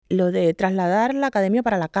lo de trasladar la academia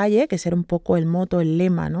para la calle, que ese era un poco el moto, el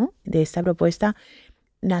lema, ¿no?, de esta propuesta,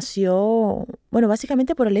 nació, bueno,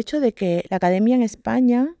 básicamente por el hecho de que la academia en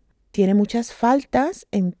España tiene muchas faltas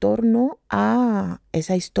en torno a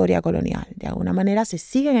esa historia colonial. De alguna manera se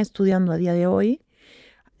siguen estudiando a día de hoy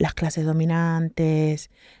las clases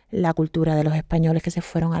dominantes, la cultura de los españoles que se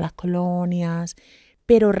fueron a las colonias,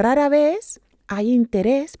 pero rara vez hay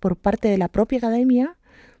interés por parte de la propia academia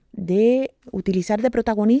de utilizar de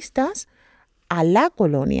protagonistas a la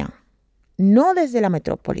colonia, no desde la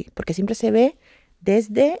metrópoli, porque siempre se ve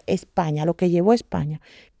desde España, lo que llevó a España.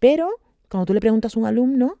 Pero cuando tú le preguntas a un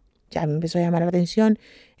alumno, ya me empezó a llamar la atención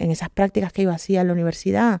en esas prácticas que yo hacía en la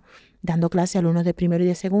universidad, dando clase a alumnos de primero y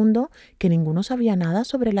de segundo, que ninguno sabía nada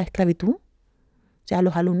sobre la esclavitud. O sea,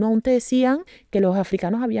 los alumnos aún te decían que los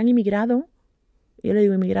africanos habían inmigrado. Y yo le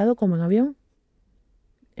digo, ¿inmigrado como en avión?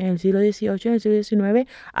 En el siglo XVIII, en el siglo XIX,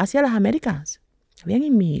 hacia las Américas. Habían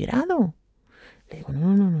inmigrado. Le digo,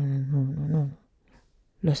 no.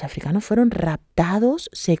 Los africanos fueron raptados,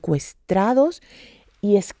 secuestrados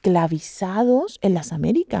y esclavizados en las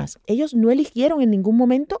Américas. Ellos no eligieron en ningún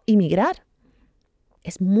momento inmigrar.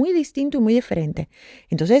 Es muy distinto y muy diferente.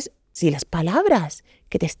 Entonces, si las palabras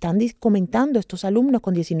que te están comentando estos alumnos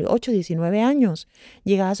con 18, 19 años,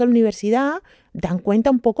 llegadas a la universidad, dan cuenta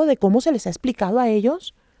un poco de cómo se les ha explicado a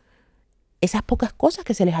ellos esas pocas cosas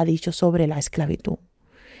que se les ha dicho sobre la esclavitud.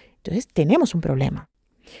 Entonces, tenemos un problema.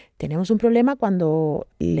 Tenemos un problema cuando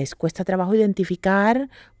les cuesta trabajo identificar,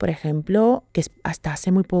 por ejemplo, que hasta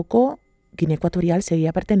hace muy poco Guinea Ecuatorial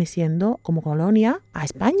seguía perteneciendo como colonia a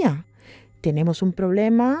España. Tenemos un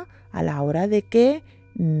problema a la hora de que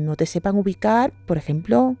no te sepan ubicar, por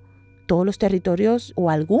ejemplo, todos los territorios o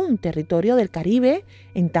algún territorio del Caribe,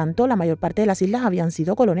 en tanto la mayor parte de las islas habían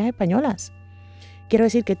sido colonias españolas. Quiero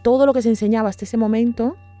decir que todo lo que se enseñaba hasta ese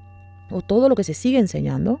momento, o todo lo que se sigue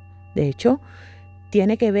enseñando, de hecho,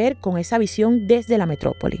 tiene que ver con esa visión desde la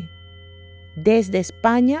metrópoli, desde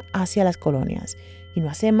España hacia las colonias. Y no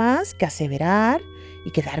hace más que aseverar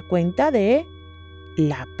y que dar cuenta de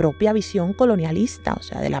la propia visión colonialista, o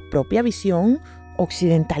sea, de la propia visión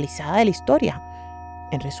occidentalizada de la historia.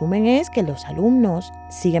 En resumen es que los alumnos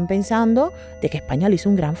siguen pensando de que España le hizo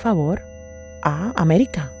un gran favor a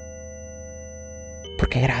América,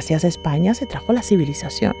 porque gracias a España se trajo la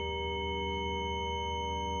civilización.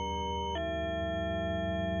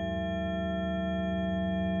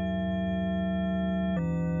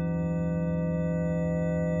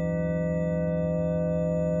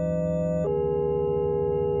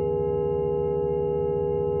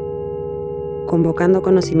 Convocando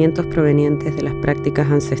conocimientos provenientes de las prácticas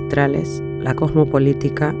ancestrales, la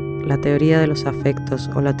cosmopolítica, la teoría de los afectos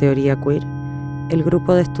o la teoría queer, el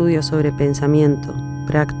grupo de estudio sobre pensamiento,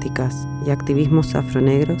 prácticas y activismos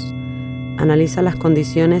afronegros analiza las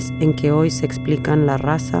condiciones en que hoy se explican la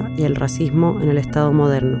raza y el racismo en el Estado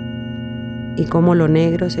moderno y cómo lo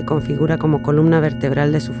negro se configura como columna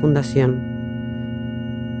vertebral de su fundación.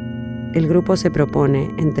 El grupo se propone,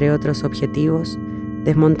 entre otros objetivos,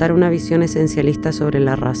 desmontar una visión esencialista sobre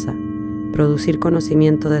la raza, producir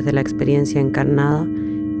conocimiento desde la experiencia encarnada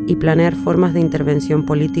y planear formas de intervención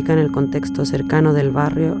política en el contexto cercano del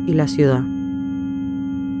barrio y la ciudad.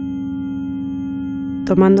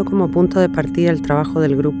 Tomando como punto de partida el trabajo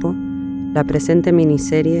del grupo, la presente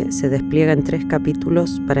miniserie se despliega en 3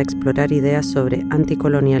 capítulos para explorar ideas sobre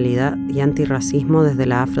anticolonialidad y antirracismo desde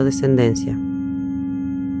la afrodescendencia.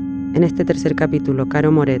 En este tercer capítulo,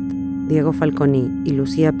 Karo Moret, Diego Falconí y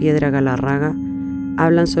Lucía Piedra Galarraga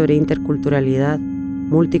hablan sobre interculturalidad,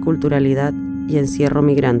 multiculturalidad y encierro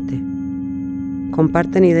migrante.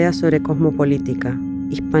 Comparten ideas sobre cosmopolítica,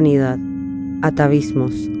 hispanidad,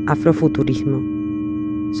 atavismos,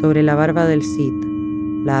 afrofuturismo, sobre la barba del Cid,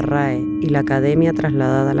 la RAE y la academia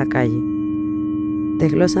trasladada a la calle.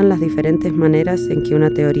 Desglosan las diferentes maneras en que una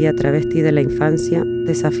teoría travesti de la infancia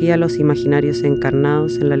desafía los imaginarios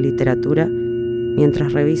encarnados en la literatura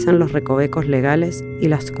mientras revisan los recovecos legales y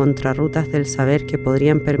las contrarrutas del saber que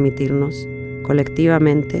podrían permitirnos,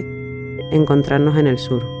 colectivamente, encontrarnos en el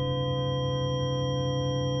sur.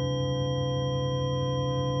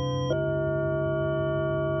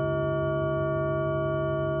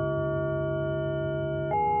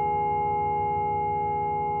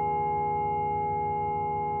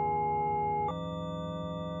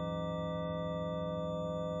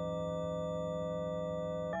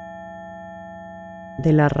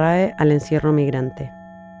 De la RAE al encierro migrante.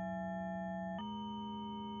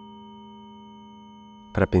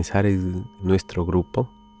 Para pensar en nuestro grupo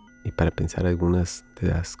y para pensar algunas de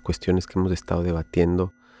las cuestiones que hemos estado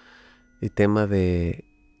debatiendo, el tema de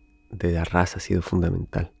la raza ha sido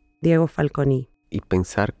fundamental. Diego Falconí. y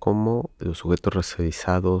pensar cómo los sujetos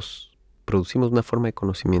racializados producimos una forma de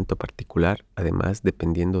conocimiento particular, además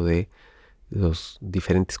dependiendo de los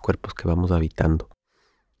diferentes cuerpos que vamos habitando.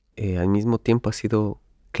 Al mismo tiempo ha sido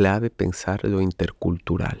clave pensar lo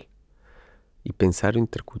intercultural y pensar lo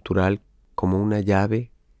intercultural como una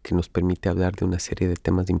llave que nos permite hablar de una serie de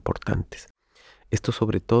temas importantes. Esto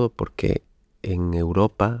sobre todo porque en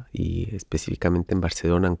Europa y específicamente en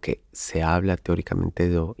Barcelona, aunque se habla teóricamente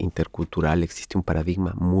de lo intercultural, existe un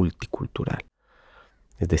paradigma multicultural.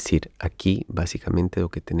 Es decir, aquí básicamente lo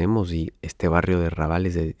que tenemos, y este barrio de Raval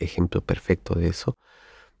es el ejemplo perfecto de eso,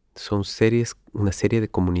 son una serie de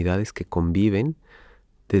comunidades que conviven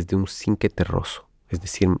desde un cinque terroso. Es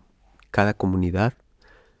decir, cada comunidad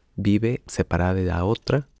vive separada de la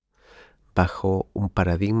otra bajo un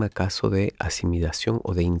paradigma acaso de asimilación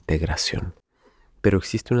o de integración. Pero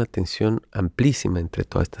existe una tensión amplísima entre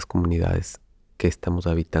todas estas comunidades que estamos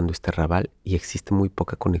habitando este Raval y existe muy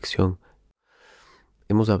poca conexión.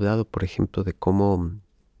 Hemos hablado, por ejemplo, de cómo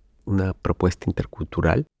una propuesta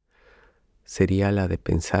intercultural sería la de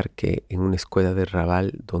pensar que en una escuela de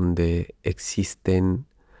Raval donde existen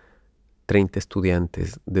 30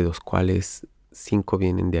 estudiantes, de los cuales 5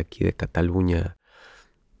 vienen de aquí de Cataluña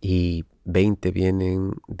y 20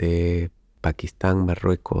 vienen de Pakistán,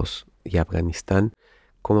 Marruecos y Afganistán,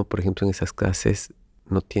 como por ejemplo en esas clases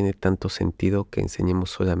no tiene tanto sentido que enseñemos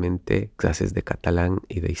solamente clases de catalán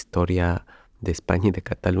y de historia de España y de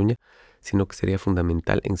Cataluña, sino que sería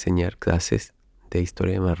fundamental enseñar clases de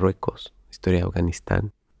historia de Marruecos, historia de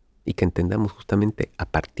Afganistán, y que entendamos justamente a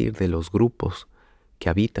partir de los grupos que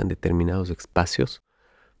habitan determinados espacios,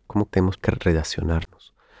 cómo tenemos que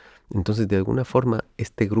relacionarnos. Entonces, de alguna forma,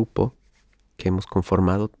 este grupo que hemos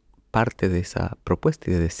conformado parte de esa propuesta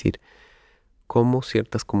y de decir cómo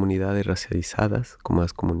ciertas comunidades racializadas, como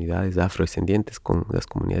las comunidades afrodescendientes, con las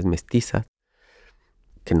comunidades mestizas,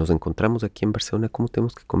 que nos encontramos aquí en Barcelona, cómo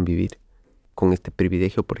tenemos que convivir con este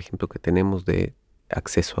privilegio, por ejemplo, que tenemos de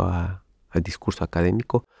acceso al discurso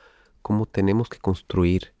académico, cómo tenemos que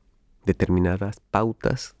construir determinadas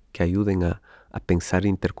pautas que ayuden a pensar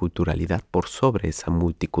interculturalidad por sobre esa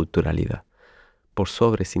multiculturalidad, por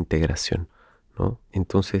sobre esa integración, ¿no?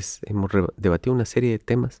 Entonces hemos debatido una serie de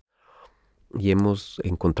temas y hemos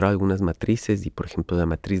encontrado algunas matrices, y por ejemplo la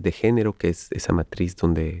matriz de género, que es esa matriz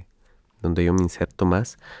donde yo me inserto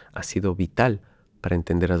más, ha sido vital para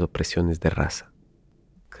entender las opresiones de raza.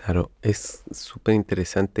 Claro, es súper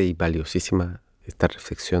interesante y valiosísima esta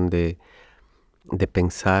reflexión de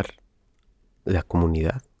pensar la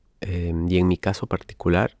comunidad. Y en mi caso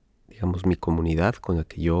particular, digamos, mi comunidad con la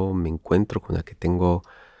que yo me encuentro, con la que tengo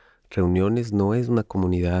reuniones, no es una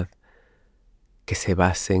comunidad que se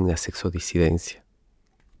base en la sexodisidencia.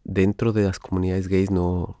 Dentro de las comunidades gays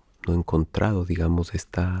no he encontrado, digamos,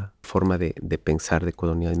 esta forma de pensar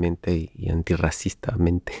decolonialmente y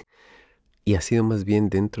antirracistamente. Y ha sido más bien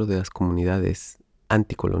dentro de las comunidades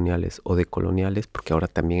anticoloniales o decoloniales, porque ahora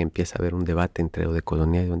también empieza a haber un debate entre lo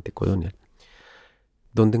decolonial y lo anticolonial,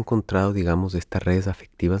 donde he encontrado, digamos, estas redes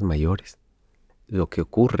afectivas mayores. Lo que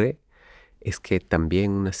ocurre es que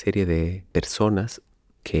también una serie de personas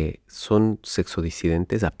que son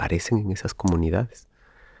sexodisidentes aparecen en esas comunidades.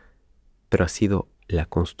 Pero ha sido la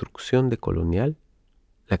construcción decolonial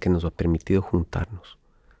la que nos ha permitido juntarnos.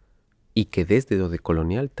 Y que desde lo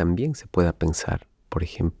decolonial también se pueda pensar, por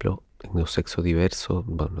ejemplo, en lo sexodiverso,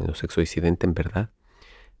 bueno, en lo sexodisidente en verdad,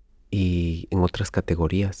 y en otras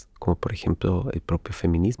categorías, como por ejemplo el propio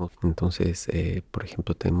feminismo. Entonces, por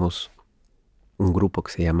ejemplo, tenemos un grupo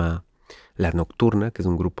que se llama La Nocturna, que es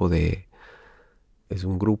un grupo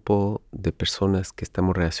de personas que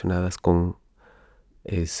estamos relacionadas con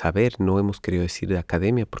el saber. No hemos querido decir de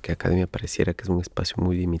academia, porque academia pareciera que es un espacio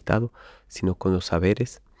muy limitado, sino con los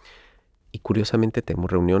saberes. Y curiosamente tenemos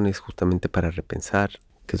reuniones justamente para repensar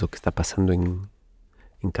qué es lo que está pasando en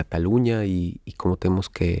Cataluña y cómo tenemos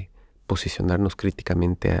que posicionarnos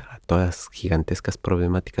críticamente a todas las gigantescas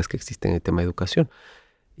problemáticas que existen en el tema de educación.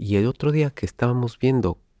 Y el otro día que estábamos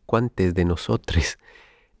viendo cuántos de nosotros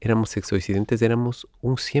éramos sexodisidentes, éramos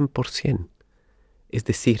un 100%. Es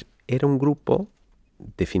decir, era un grupo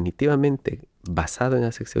definitivamente basado en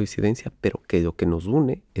la sexodisidencia, pero que lo que nos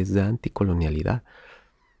une es la anticolonialidad.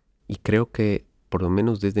 Y creo que, por lo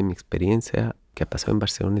menos desde mi experiencia que ha pasado en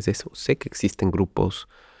Barcelona, es eso. Sé que existen grupos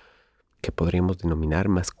que podríamos denominar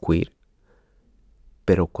más queer,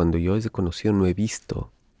 pero cuando yo les he conocido no he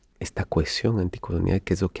visto esta cohesión anticolonial,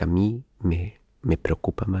 que es lo que a mí me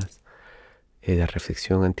preocupa más. La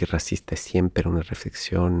reflexión antirracista es siempre una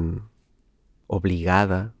reflexión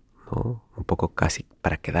obligada, ¿no? Un poco casi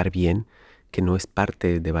para quedar bien, que no es parte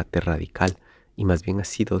del debate radical. y más bien ha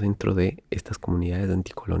sido dentro de estas comunidades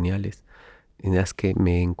anticoloniales en las que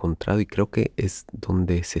me he encontrado, y creo que es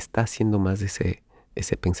donde se está haciendo más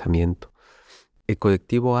ese pensamiento. El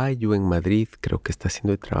colectivo Ayu en Madrid creo que está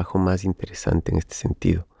haciendo el trabajo más interesante en este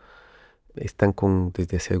sentido. Están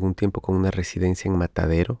desde hace algún tiempo con una residencia en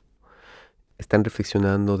Matadero. Están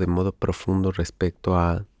reflexionando de modo profundo respecto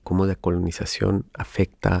a cómo la colonización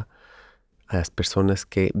afecta a las personas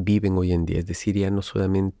que viven hoy en día. Es decir, ya no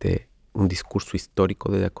solamente un discurso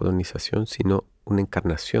histórico de la colonización, sino una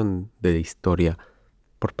encarnación de la historia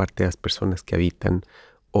por parte de las personas que habitan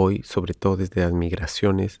hoy, sobre todo desde las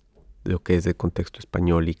migraciones, lo que es el contexto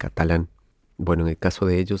español y catalán. Bueno, en el caso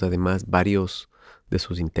de ellos, además, varios de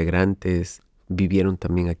sus integrantes vivieron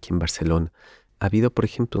también aquí en Barcelona. Ha habido, por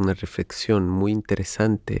ejemplo, una reflexión muy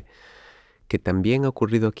interesante que también ha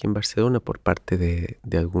ocurrido aquí en Barcelona por parte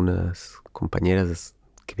de algunas compañeras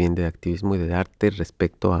que vienen del activismo y del arte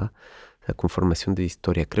respecto a la conformación de la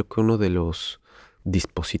historia. Creo que uno de los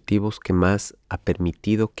dispositivos que más ha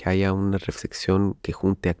permitido que haya una reflexión que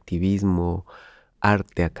junte activismo,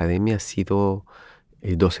 arte, academia, ha sido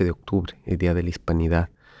el 12 de octubre, el Día de la Hispanidad,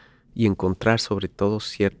 y encontrar sobre todo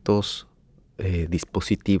ciertos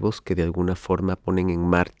dispositivos que de alguna forma ponen en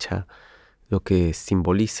marcha lo que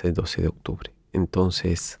simboliza el 12 de octubre.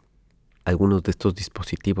 Entonces, algunos de estos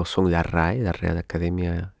dispositivos son la RAE, la Real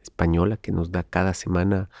Academia Española, que nos da cada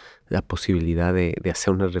semana la posibilidad de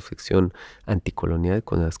hacer una reflexión anticolonial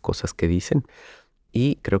con las cosas que dicen.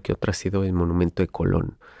 Y creo que otra ha sido el Monumento de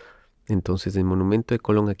Colón. Entonces, el Monumento de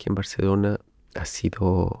Colón aquí en Barcelona ha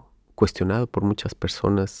sido cuestionado por muchas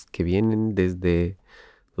personas que vienen desde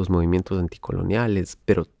los movimientos anticoloniales,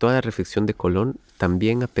 pero toda la reflexión de Colón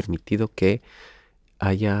también ha permitido que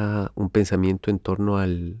haya un pensamiento en torno a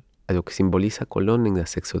lo que simboliza Colón en la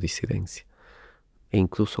sexodisidencia, e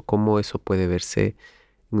incluso cómo eso puede verse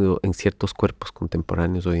en ciertos cuerpos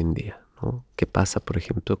contemporáneos hoy en día, ¿no? ¿Qué pasa, por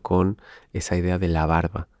ejemplo, con esa idea de la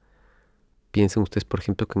barba? Piensen ustedes, por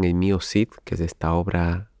ejemplo, que en el Mío Cid, que es esta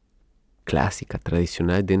obra clásica,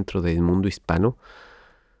 tradicional dentro del mundo hispano,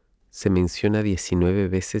 se menciona 19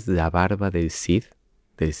 veces la barba del Cid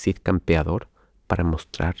campeador, para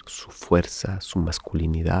mostrar su fuerza, su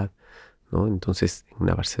masculinidad, ¿no? Entonces, en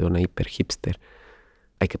una Barcelona hiper hipster,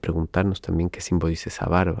 hay que preguntarnos también qué simboliza esa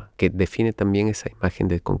barba, que define también esa imagen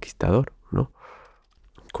del conquistador, ¿no?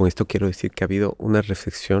 Con esto quiero decir que ha habido una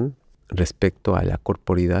reflexión respecto a la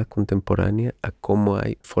corporidad contemporánea, a cómo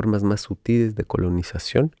hay formas más sutiles de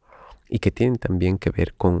colonización y que tienen también que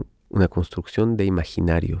ver con una construcción de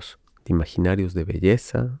imaginarios de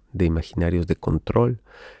belleza, de imaginarios de control,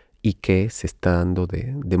 y que se está dando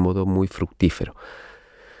de modo muy fructífero.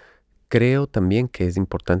 Creo también que es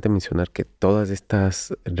importante mencionar que todas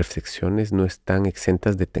estas reflexiones no están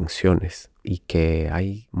exentas de tensiones y que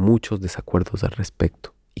hay muchos desacuerdos al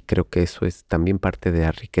respecto. Y creo que eso es también parte de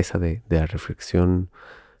la riqueza de la reflexión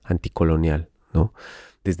anticolonial, ¿no?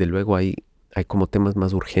 Desde luego hay como temas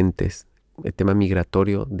más urgentes. El tema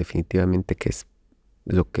migratorio definitivamente, que es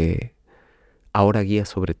lo que ahora guía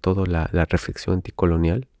sobre todo la reflexión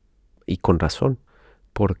anticolonial, y con razón,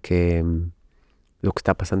 porque lo que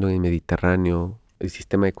está pasando en el Mediterráneo, el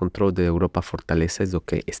sistema de control de Europa Fortaleza, es lo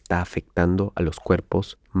que está afectando a los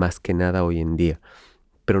cuerpos más que nada hoy en día.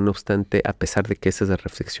 Pero no obstante, a pesar de que esa es la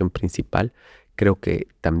reflexión principal, creo que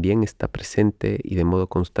también está presente y de modo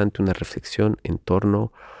constante una reflexión en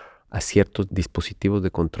torno a ciertos dispositivos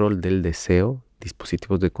de control del deseo,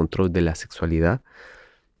 dispositivos de control de la sexualidad,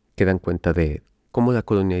 que dan cuenta de cómo la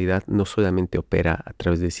colonialidad no solamente opera a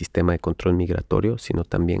través del sistema de control migratorio, sino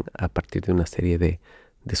también a partir de una serie de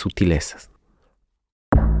sutilezas.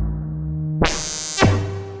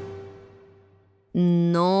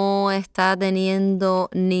 No está teniendo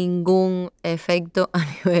ningún efecto a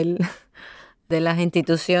nivel de las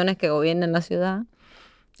instituciones que gobiernan la ciudad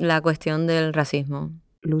la cuestión del racismo.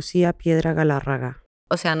 Lucía, Piedra, Galarraga.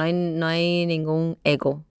 O sea, no hay ningún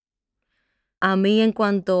eco. A mí, en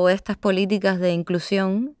cuanto a estas políticas de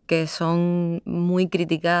inclusión, que son muy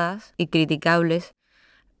criticadas y criticables,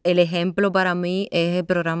 el ejemplo para mí es el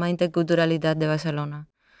programa de interculturalidad de Barcelona.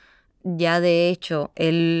 Ya de hecho,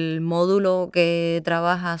 el módulo que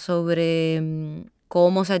trabaja sobre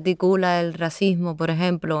cómo se articula el racismo, por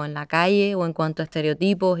ejemplo, en la calle o en cuanto a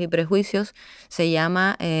estereotipos y prejuicios, se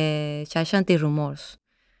llama Xarxa Antirumors.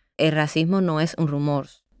 El racismo no es un rumor.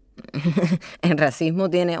 El racismo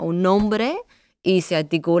tiene un nombre y se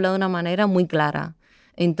articula de una manera muy clara.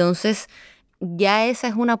 Entonces, ya esa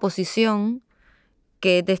es una posición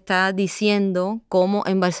que te está diciendo cómo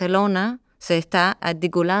en Barcelona se está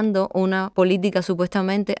articulando una política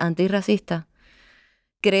supuestamente antirracista.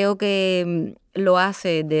 creo que lo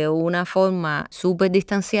hace de una forma súper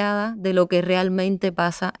distanciada de lo que realmente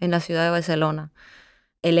pasa en la ciudad de Barcelona.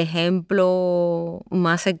 El ejemplo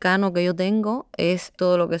más cercano que yo tengo es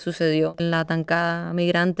todo lo que sucedió en la tancada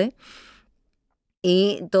migrante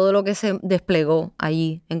y todo lo que se desplegó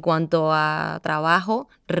allí en cuanto a trabajo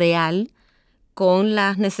real con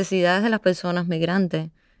las necesidades de las personas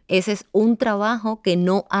migrantes. Ese es un trabajo que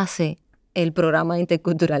no hace el programa de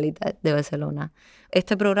interculturalidad de Barcelona.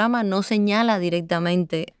 Este programa no señala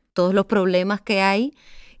directamente todos los problemas que hay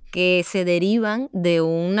que se derivan de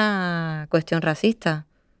una cuestión racista.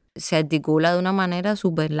 Se articula de una manera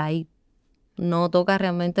súper light. No toca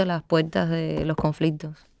realmente las puertas de los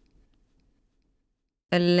conflictos.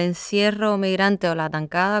 El encierro migrante o la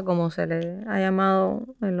tancada, como se le ha llamado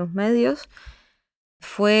en los medios,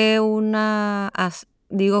 fue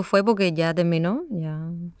fue porque ya terminó, ya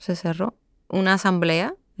se cerró, una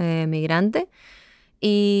asamblea migrante.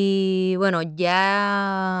 Y bueno,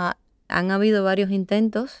 ya han habido varios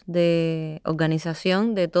intentos de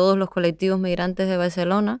organización de todos los colectivos migrantes de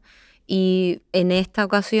Barcelona y en esta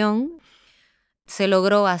ocasión se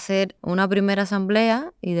logró hacer una primera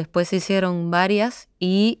asamblea y después se hicieron varias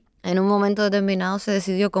y en un momento determinado se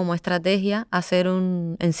decidió como estrategia hacer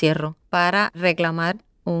un encierro para reclamar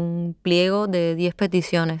un pliego de 10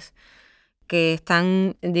 peticiones que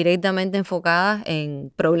están directamente enfocadas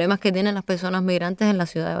en problemas que tienen las personas migrantes en la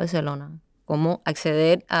ciudad de Barcelona, como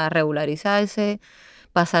acceder a regularizarse,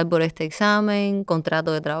 pasar por este examen,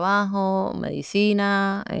 contrato de trabajo,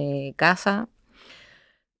 medicina, casa.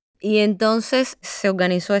 Y entonces se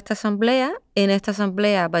organizó esta asamblea. En esta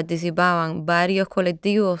asamblea participaban varios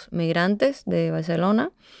colectivos migrantes de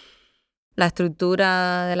Barcelona. La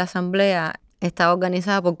estructura de la asamblea estaba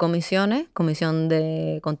organizada por comisiones, comisión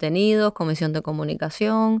de contenidos, comisión de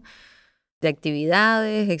comunicación, de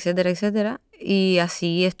actividades, etcétera, etcétera. Y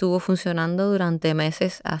así estuvo funcionando durante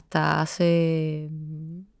meses hasta hace,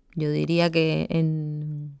 yo diría que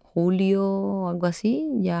en julio o algo así,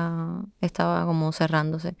 ya estaba como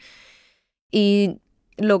cerrándose. Y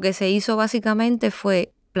lo que se hizo básicamente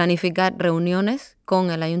fue planificar reuniones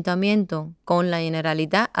con el ayuntamiento, con la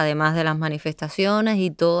Generalitat, además de las manifestaciones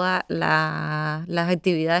y todas las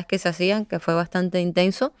actividades que se hacían, que fue bastante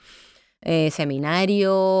intenso.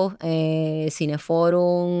 Seminarios,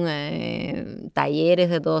 cineforum, talleres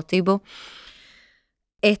de todos tipos.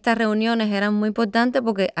 Estas reuniones eran muy importantes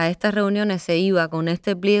porque a estas reuniones se iba con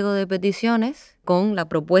este pliego de peticiones, con la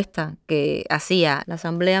propuesta que hacía la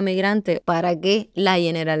Asamblea Migrante para que la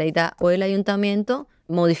Generalitat o el Ayuntamiento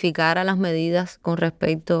modificara las medidas con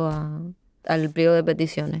respecto al pliego de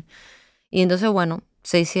peticiones. Y entonces, bueno,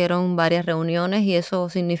 se hicieron varias reuniones y eso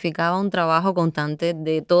significaba un trabajo constante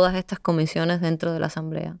de todas estas comisiones dentro de la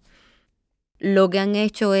Asamblea. Lo que han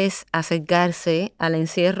hecho es acercarse al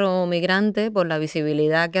encierro migrante por la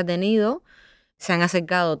visibilidad que ha tenido. Se han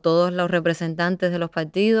acercado todos los representantes de los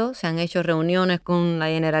partidos, se han hecho reuniones con la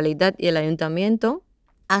Generalitat y el Ayuntamiento.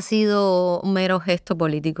 Ha sido un mero gesto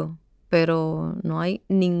político, pero no hay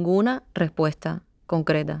ninguna respuesta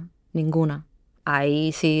concreta, ninguna.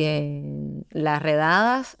 Ahí siguen las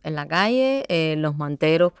redadas en la calle, los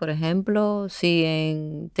manteros, por ejemplo,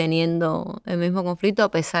 siguen teniendo el mismo conflicto a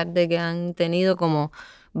pesar de que han tenido como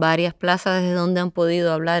varias plazas desde donde han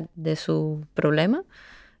podido hablar de sus problemas,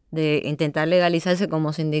 de intentar legalizarse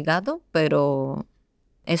como sindicato, pero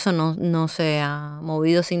eso no se ha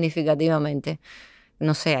movido significativamente.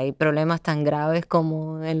 No sé, hay problemas tan graves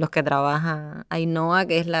como en los que trabaja Ainhoa,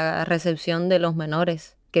 que es la recepción de los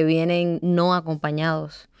menores que vienen no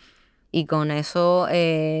acompañados. Y con eso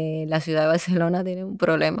la ciudad de Barcelona tiene un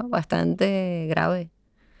problema bastante grave.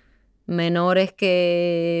 Menores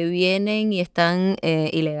que vienen y están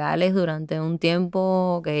ilegales durante un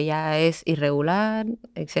tiempo que ya es irregular,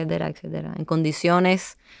 etcétera, etcétera. En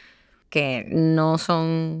condiciones que no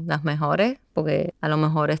son las mejores, porque a lo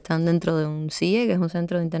mejor están dentro de un CIE, que es un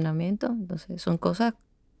centro de internamiento. Entonces son cosas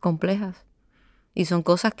complejas. Y son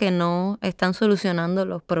cosas que no están solucionando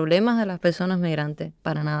los problemas de las personas migrantes,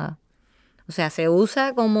 para nada. O sea, se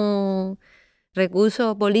usa como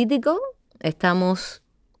recurso político. Estamos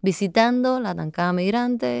visitando la tancada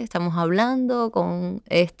migrante, estamos hablando con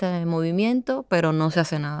este movimiento, pero no se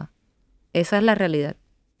hace nada. Esa es la realidad.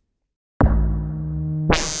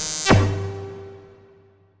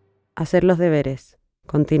 Hacer los deberes.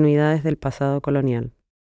 Continuidades del pasado colonial.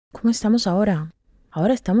 ¿Cómo estamos ahora?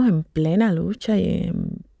 Ahora estamos en plena lucha y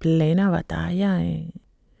en plena batalla, in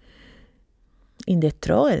the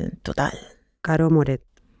struggle total. Karo Moret.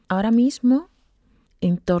 Ahora mismo,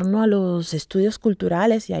 en torno a los estudios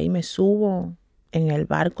culturales, y ahí me subo en el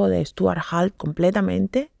barco de Stuart Hall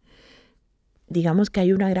completamente, digamos que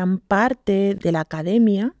hay una gran parte de la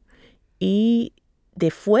academia y de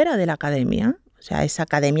fuera de la academia, o sea, esa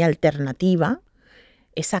academia alternativa,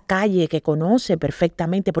 esa calle que conoce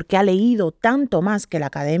perfectamente porque ha leído tanto más que la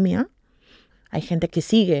academia. Hay gente que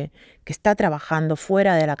sigue, que está trabajando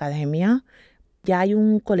fuera de la academia. Ya hay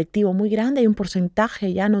un colectivo muy grande, hay un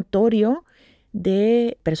porcentaje ya notorio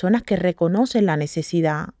de personas que reconocen la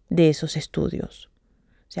necesidad de esos estudios.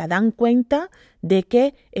 O sea, dan cuenta de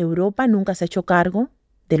que Europa nunca se ha hecho cargo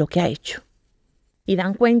de lo que ha hecho. Y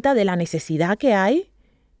dan cuenta de la necesidad que hay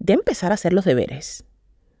de empezar a hacer los deberes.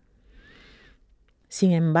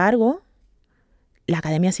 Sin embargo, la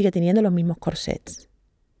academia sigue teniendo los mismos corsets.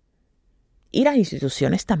 Y las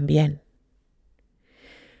instituciones también.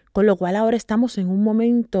 Con lo cual ahora estamos en un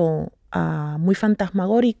momento muy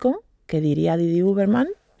fantasmagórico, que diría Didi Huberman.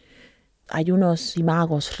 Hay unos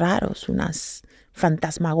imagos raros, unas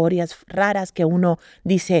fantasmagorias raras que uno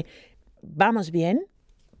dice, vamos bien,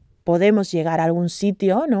 podemos llegar a algún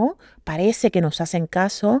sitio, ¿no? Parece que nos hacen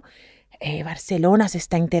caso. Barcelona se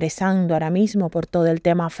está interesando ahora mismo por todo el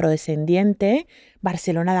tema afrodescendiente.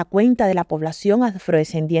 Barcelona da cuenta de la población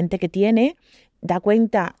afrodescendiente que tiene, da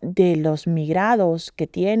cuenta de los migrados que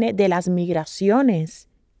tiene, de las migraciones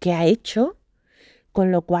que ha hecho,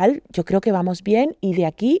 con lo cual yo creo que vamos bien y de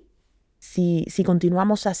aquí, si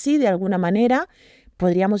continuamos así de alguna manera,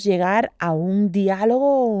 podríamos llegar a un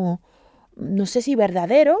diálogo, no sé si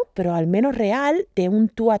verdadero, pero al menos real, de un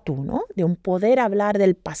tú a tú, ¿no? De un poder hablar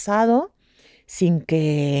del pasado sin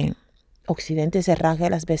que Occidente se rasgue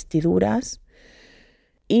las vestiduras.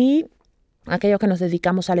 Y aquellos que nos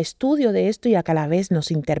dedicamos al estudio de esto y a que a la vez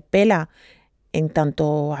nos interpela en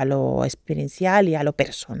tanto a lo experiencial y a lo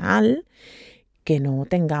personal, que no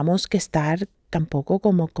tengamos que estar tampoco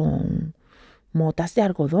como con motas de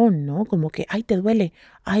algodón, ¿no? Como que, ay, te duele,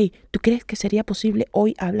 ay, ¿tú crees que sería posible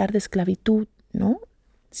hoy hablar de esclavitud, ¿no?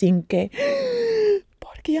 Sin que,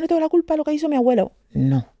 porque yo no tengo la culpa de lo que hizo mi abuelo.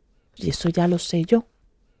 No, y eso ya lo sé yo.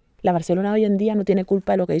 La Barcelona hoy en día no tiene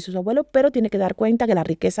culpa de lo que hizo su abuelo, pero tiene que dar cuenta que las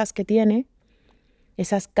riquezas que tiene,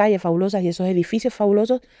 esas calles fabulosas y esos edificios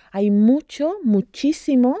fabulosos, hay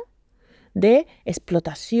muchísimo de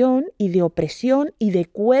explotación y de opresión y de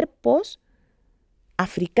cuerpos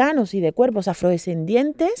africanos y de cuerpos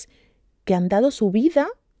afrodescendientes que han dado su vida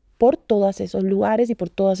por todos esos lugares y por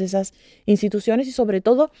todas esas instituciones y sobre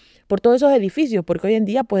todo por todos esos edificios, porque hoy en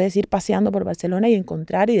día puedes ir paseando por Barcelona y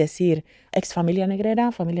encontrar y decir ex familia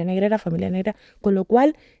negrera, familia negrera, familia negra, con lo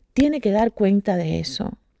cual tiene que dar cuenta de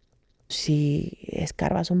eso. Si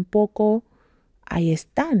escarbas un poco, ahí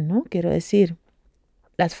están, ¿no? Quiero decir,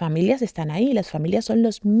 las familias están ahí, las familias son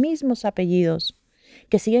los mismos apellidos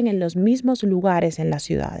que siguen en los mismos lugares en las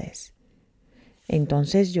ciudades.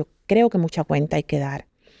 Entonces yo creo que mucha cuenta hay que dar.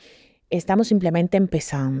 Estamos simplemente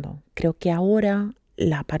empezando. Creo que ahora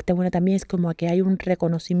la parte buena también es como que hay un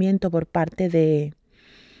reconocimiento por parte de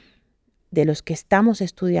los que estamos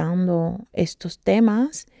estudiando estos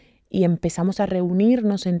temas y empezamos a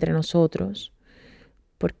reunirnos entre nosotros,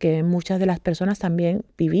 porque muchas de las personas también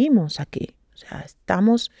vivimos aquí. O sea,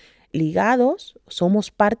 estamos ligados,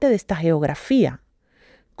 somos parte de esta geografía,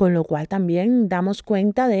 con lo cual también damos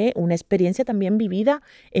cuenta de una experiencia también vivida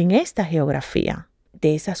en esta geografía.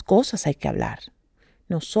 De esas cosas hay que hablar,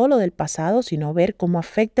 no solo del pasado, sino ver cómo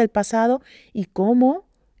afecta el pasado y cómo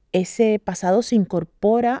ese pasado se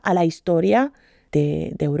incorpora a la historia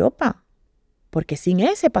de Europa, porque sin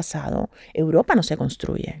ese pasado Europa no se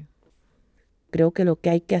construye. Creo que lo que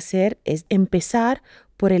hay que hacer es empezar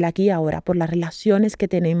por el aquí y ahora, por las relaciones que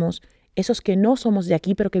tenemos, esos que no somos de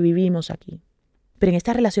aquí pero que vivimos aquí. Pero en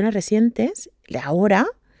estas relaciones recientes, de ahora,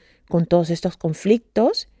 con todos estos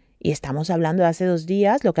conflictos, y estamos hablando de hace 2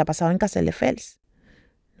 días lo que ha pasado en Castelldefels,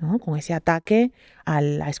 ¿no? Con ese ataque a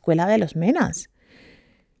la escuela de los Menas.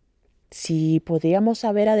 Si podríamos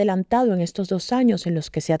haber adelantado en estos 2 años en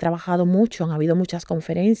los que se ha trabajado mucho, han habido muchas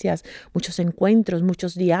conferencias, muchos encuentros,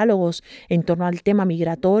 muchos diálogos en torno al tema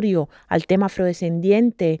migratorio, al tema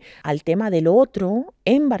afrodescendiente, al tema del otro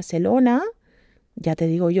en Barcelona, ya te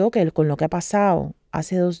digo yo que con lo que ha pasado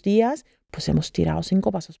hace 2 días, pues hemos tirado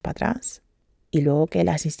 5 pasos para atrás. Y luego que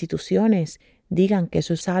las instituciones digan que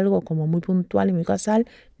eso es algo como muy puntual y muy casual,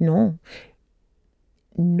 no.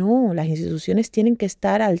 No, las instituciones tienen que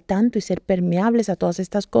estar al tanto y ser permeables a todas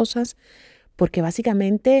estas cosas, porque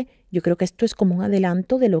básicamente yo creo que esto es como un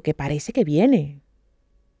adelanto de lo que parece que viene.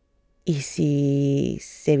 Y si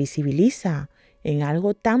se visibiliza en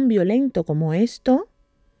algo tan violento como esto,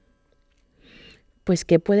 pues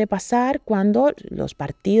 ¿qué puede pasar cuando los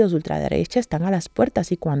partidos de ultraderecha están a las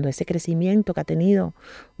puertas y cuando ese crecimiento que ha tenido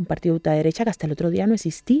un partido de ultraderecha que hasta el otro día no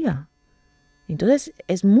existía? Entonces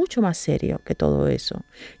es mucho más serio que todo eso.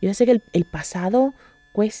 Yo sé que el pasado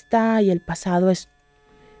cuesta y el pasado es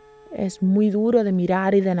muy duro de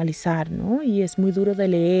mirar y de analizar, ¿no? Y es muy duro de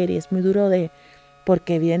leer y es muy duro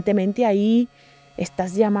porque evidentemente ahí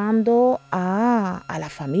estás llamando a la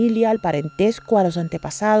familia, al parentesco, a los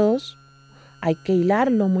antepasados. Hay que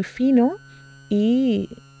hilarlo muy fino y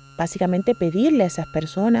básicamente pedirle a esas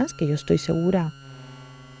personas, que yo estoy segura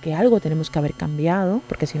que algo tenemos que haber cambiado,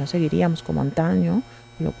 porque si no seguiríamos como antaño,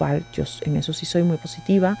 lo cual yo en eso sí soy muy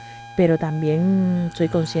positiva, pero también soy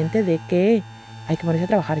consciente de que hay que ponerse a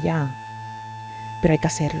trabajar ya, pero hay que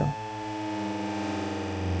hacerlo.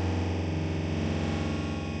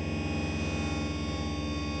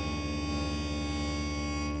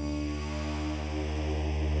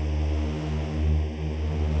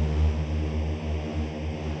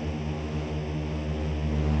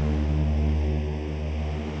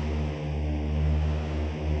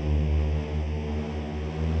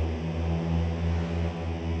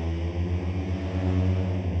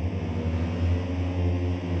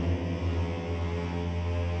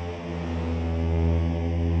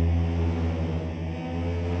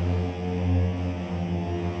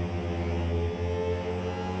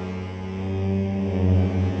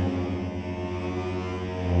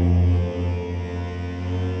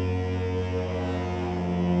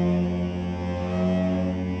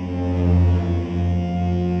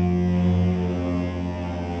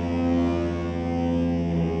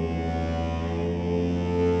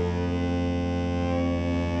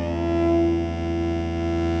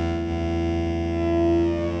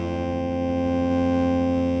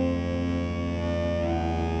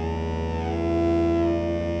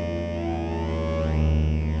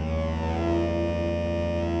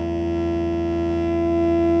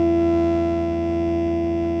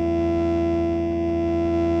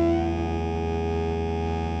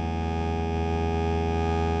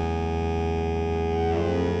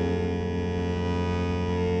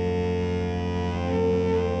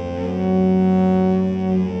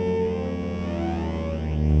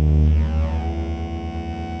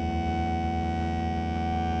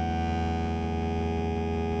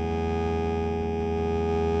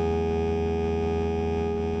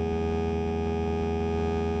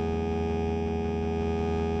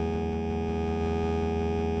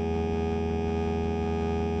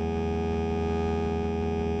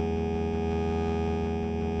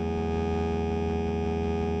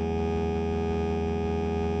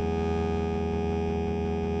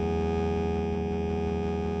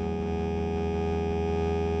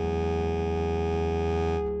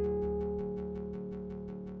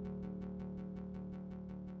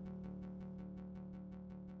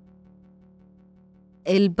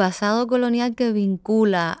 El pasado colonial que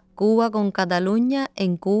vincula Cuba con Cataluña,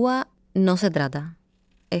 en Cuba no se trata.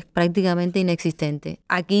 Es prácticamente inexistente.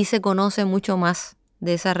 Aquí se conoce mucho más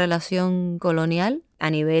de esa relación colonial a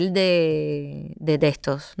nivel de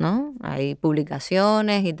textos, ¿no? Hay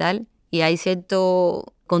publicaciones y tal, y hay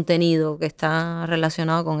cierto contenido que está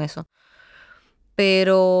relacionado con eso.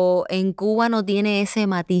 Pero en Cuba no tiene ese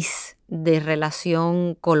matiz de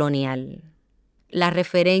relación colonial. Las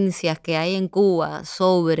referencias que hay en Cuba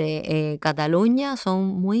sobre Cataluña son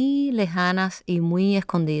muy lejanas y muy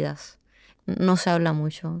escondidas. No se habla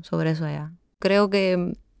mucho sobre eso allá. Creo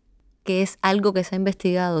que es algo que se ha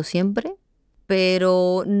investigado siempre,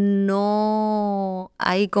 pero no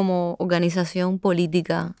hay como organización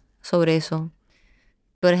política sobre eso.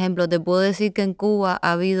 Por ejemplo, te puedo decir que en Cuba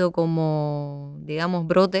ha habido como, digamos,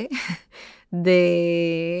 brote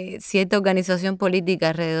de cierta organización política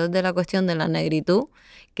alrededor de la cuestión de la negritud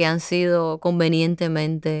que han sido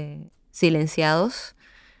convenientemente silenciados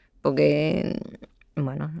porque,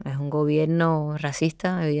 bueno, es un gobierno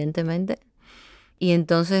racista, evidentemente. Y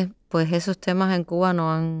entonces, pues esos temas en Cuba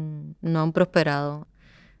no han prosperado.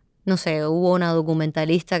 No sé, hubo una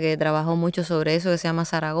documentalista que trabajó mucho sobre eso que se llama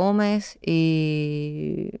Sara Gómez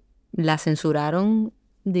y la censuraron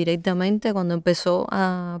directamente cuando empezó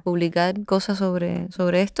a publicar cosas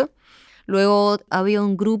sobre esto. Luego había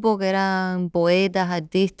un grupo que eran poetas,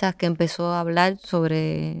 artistas, que empezó a hablar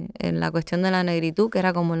sobre la cuestión de la negritud, que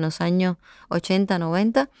era como en los años 80,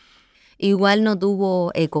 90. Igual no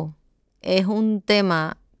tuvo eco. Es un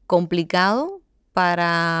tema complicado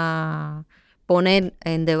para poner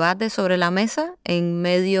en debate sobre la mesa en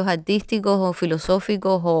medios artísticos o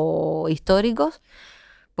filosóficos o históricos,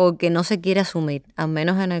 porque no se quiere asumir, al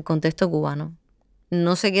menos en el contexto cubano.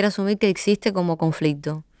 No se quiere asumir que existe como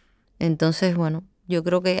conflicto. Entonces, bueno, yo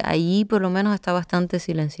creo que allí por lo menos está bastante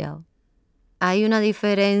silenciado. Hay una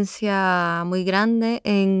diferencia muy grande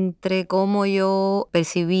entre cómo yo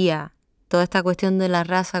percibía toda esta cuestión de la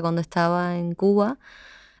raza cuando estaba en Cuba,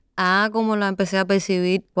 a como la empecé a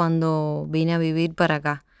percibir cuando vine a vivir para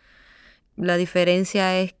acá. La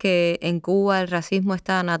diferencia es que en Cuba el racismo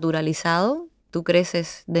está naturalizado. Tú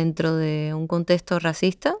creces dentro de un contexto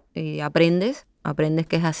racista y aprendes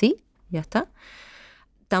que es así, ya está.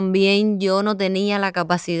 También yo no tenía la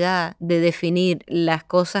capacidad de definir las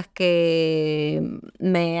cosas que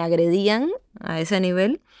me agredían a ese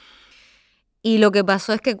nivel. Y lo que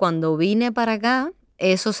pasó es que cuando vine para acá,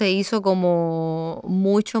 eso se hizo como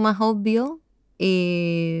mucho más obvio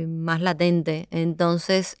y más latente.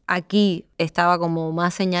 Entonces aquí estaba como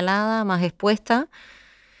más señalada, más expuesta.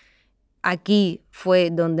 Aquí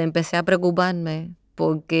fue donde empecé a preocuparme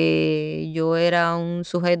porque yo era un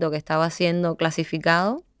sujeto que estaba siendo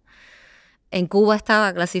clasificado. En Cuba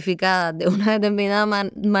estaba clasificada de una determinada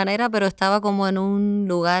manera, pero estaba como en un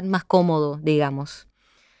lugar más cómodo, digamos.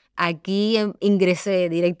 Aquí ingresé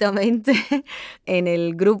directamente en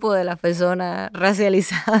el grupo de las personas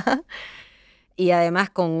racializadas y además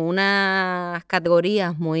con unas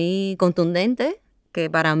categorías muy contundentes que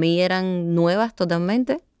para mí eran nuevas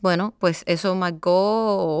totalmente. Bueno, pues eso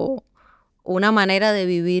marcó una manera de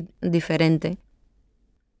vivir diferente.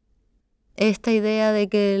 Esta idea de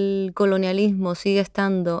que el colonialismo sigue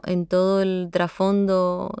estando en todo el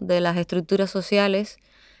trasfondo de las estructuras sociales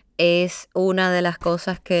es una de las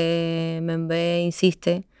cosas que Membe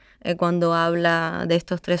insiste cuando habla de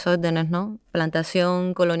estos tres órdenes, ¿no?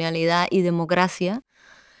 Plantación, colonialidad y democracia.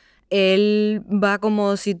 Él va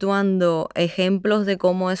como situando ejemplos de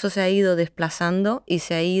cómo eso se ha ido desplazando y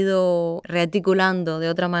se ha ido rearticulando de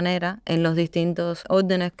otra manera en los distintos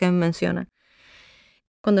órdenes que él menciona.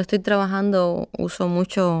 Cuando estoy trabajando uso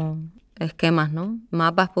muchos esquemas, ¿no?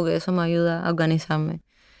 Mapas, porque eso me ayuda a organizarme.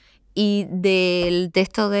 Y del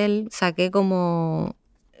texto de él saqué como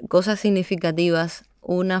cosas significativas.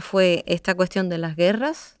 Una fue esta cuestión de las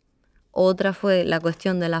guerras, otra fue la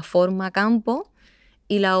cuestión de la forma campo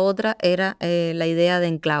y la otra era la idea de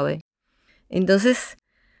enclave. Entonces,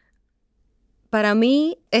 para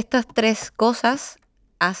mí estas tres cosas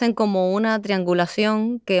hacen como una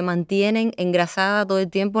triangulación que mantienen engrasada todo el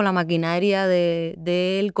tiempo la maquinaria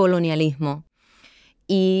del colonialismo.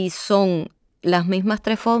 Y son las mismas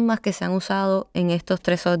tres formas que se han usado en estos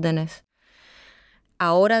tres órdenes.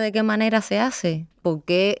 Ahora, ¿de qué manera se hace? ¿Por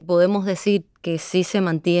qué podemos decir que sí se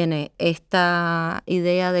mantiene esta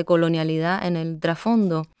idea de colonialidad en el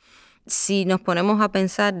trasfondo? Si nos ponemos a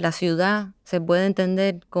pensar, la ciudad se puede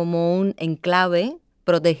entender como un enclave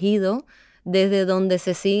protegido desde donde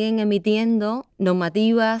se siguen emitiendo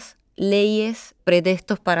normativas, leyes,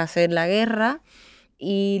 pretextos para hacer la guerra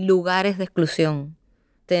y lugares de exclusión.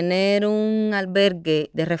 Tener un albergue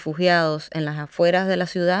de refugiados en las afueras de la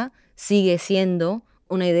ciudad sigue siendo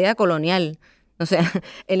una idea colonial. O sea,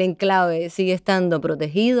 el enclave sigue estando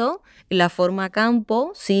protegido, la forma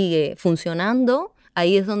campo sigue funcionando.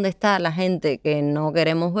 Ahí es donde está la gente que no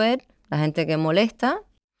queremos ver, la gente que molesta.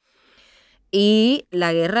 Y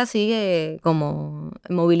la guerra sigue como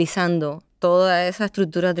movilizando toda esa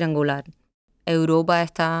estructura triangular. Europa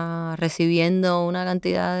está recibiendo una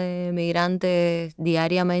cantidad de migrantes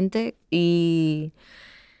diariamente y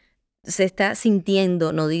se está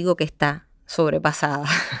sintiendo, no digo que está sobrepasada.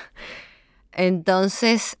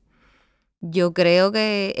 Entonces, yo creo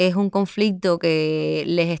que es un conflicto que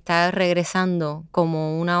les está regresando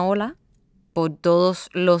como una ola por todos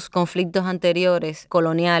los conflictos anteriores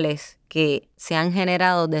coloniales que se han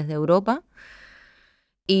generado desde Europa.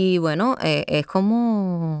 Y bueno, es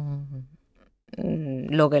como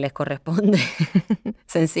lo que les corresponde,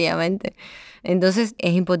 sencillamente. Entonces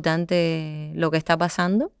es importante lo que está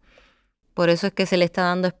pasando. Por eso es que se le está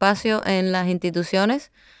dando espacio en las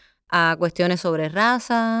instituciones a cuestiones sobre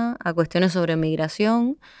raza, a cuestiones sobre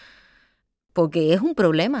migración, porque es un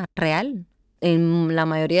problema real en la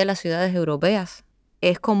mayoría de las ciudades europeas.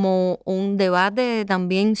 Es como un debate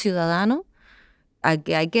también ciudadano al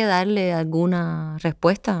que hay que darle alguna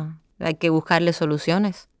respuesta, hay que buscarle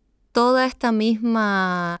soluciones. Toda esta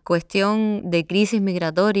misma cuestión de crisis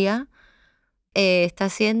migratoria está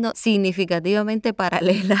siendo significativamente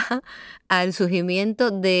paralela al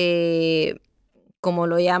surgimiento de, como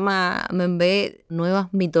lo llama Membe,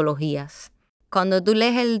 nuevas mitologías. Cuando tú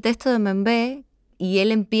lees el texto de Membe y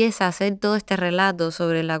él empieza a hacer todo este relato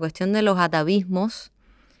sobre la cuestión de los atavismos,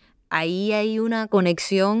 ahí hay una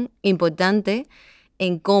conexión importante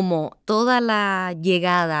en cómo toda la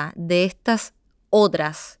llegada de estas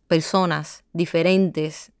otras personas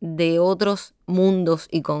diferentes de otros mundos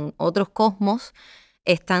y con otros cosmos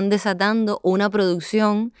están desatando una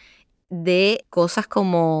producción de cosas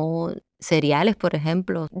como seriales, por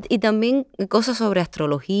ejemplo, y también cosas sobre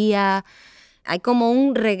astrología. Hay como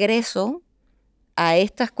un regreso a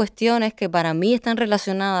estas cuestiones que para mí están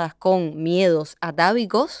relacionadas con miedos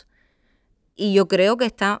atávicos, y yo creo que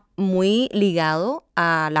está muy ligado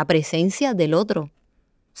a la presencia del otro.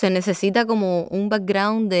 Se necesita como un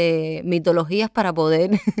background de mitologías para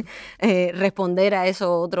poder responder a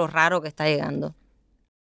eso otro raro que está llegando.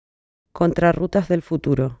 Contrarrutas del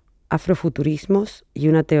futuro, afrofuturismos y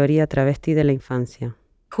una teoría travesti de la infancia.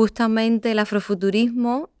 Justamente el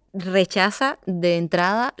afrofuturismo rechaza de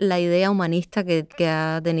entrada la idea humanista que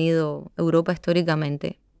ha tenido Europa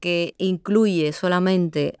históricamente, que incluye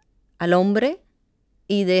solamente al hombre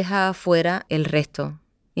y deja fuera el resto.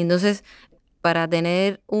 Y entonces, para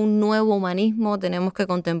tener un nuevo humanismo tenemos que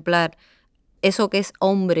contemplar eso que es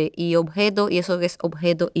hombre y objeto y eso que es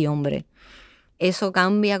objeto y hombre. Eso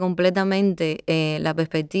cambia completamente la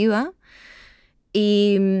perspectiva,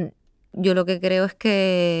 y yo lo que creo es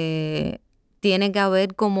que tiene que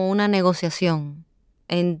haber como una negociación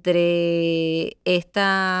entre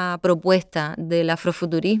esta propuesta del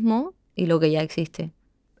afrofuturismo y lo que ya existe.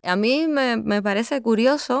 A mí me parece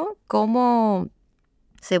curioso cómo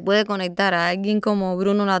se puede conectar a alguien como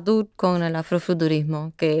Bruno Latour con el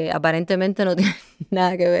afrofuturismo, que aparentemente no tiene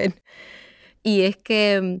nada que ver. Y es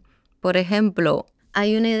que, por ejemplo,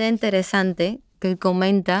 hay una idea interesante que él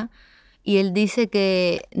comenta, y él dice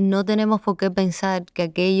que no tenemos por qué pensar que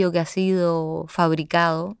aquello que ha sido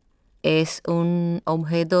fabricado es un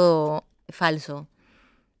objeto falso.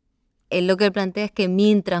 Él lo que él plantea es que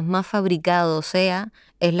mientras más fabricado sea,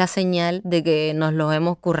 es la señal de que nos lo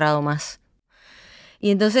hemos currado más.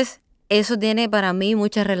 Y entonces eso tiene para mí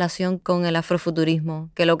mucha relación con el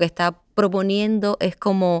afrofuturismo, que lo que está proponiendo es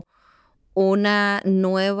como una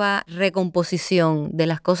nueva recomposición de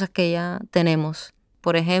las cosas que ya tenemos.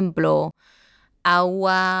 Por ejemplo,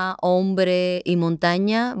 agua, hombre y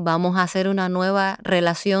montaña, vamos a hacer una nueva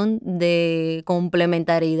relación de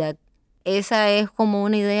complementariedad. Esa es como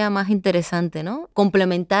una idea más interesante, ¿no?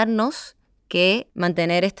 Complementarnos que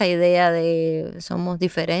mantener esta idea de somos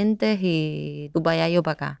diferentes y tú para allá, yo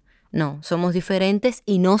para acá. No, somos diferentes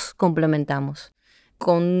y nos complementamos.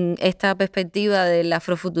 Con esta perspectiva del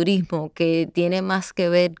afrofuturismo que tiene más que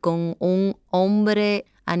ver con un hombre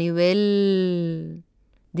a nivel,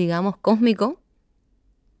 digamos, cósmico,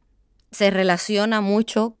 se relaciona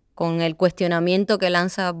mucho con el cuestionamiento que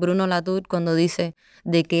lanza Bruno Latour cuando dice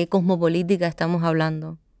de qué cosmopolítica estamos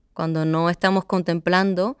hablando, cuando no estamos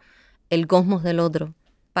contemplando el cosmos del otro.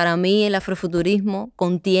 Para mí el afrofuturismo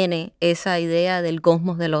contiene esa idea del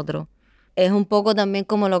cosmos del otro. Es un poco también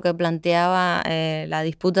como lo que planteaba la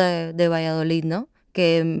disputa de Valladolid, ¿no?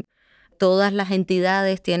 Que todas las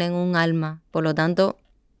entidades tienen un alma, por lo tanto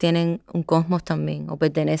tienen un cosmos también, o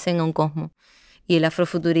pertenecen a un cosmos. Y el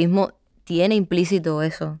afrofuturismo tiene implícito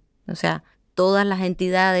eso. O sea, todas las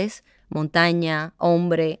entidades, montaña,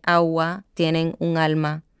 hombre, agua, tienen un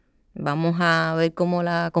alma. Vamos a ver cómo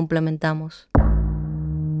la complementamos.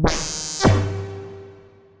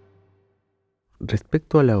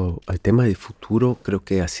 Respecto al tema de futuro, creo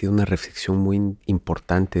que ha sido una reflexión muy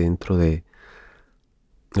importante dentro de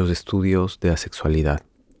los estudios de la sexualidad,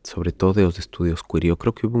 sobre todo de los estudios queer. Yo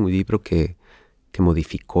creo que hubo un libro que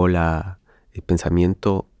modificó el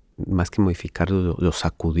pensamiento, más que modificarlo, lo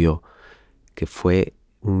sacudió, que fue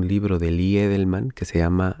un libro de Lee Edelman que se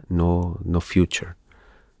llama No Future,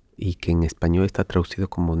 y que en español está traducido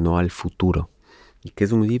como No al futuro, y que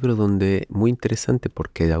es un libro donde muy interesante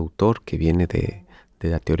porque el autor, que viene de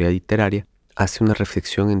la teoría literaria, hace una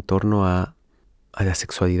reflexión en torno a la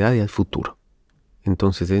sexualidad y al futuro.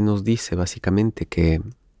 Entonces él nos dice básicamente que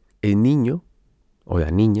el niño o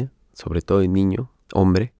la niña, sobre todo el niño,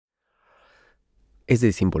 hombre, es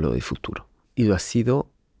el símbolo del futuro, y lo ha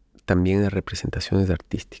sido también en las representaciones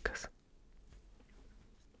artísticas.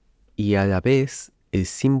 Y a la vez, el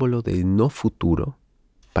símbolo del no futuro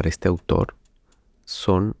para este autor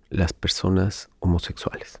son las personas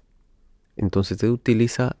homosexuales. Entonces él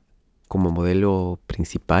utiliza como modelo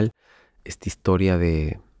principal esta historia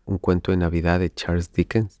de un cuento de Navidad de Charles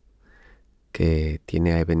Dickens, que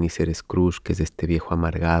tiene a Ebenezer Scrooge, que es este viejo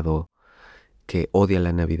amargado que odia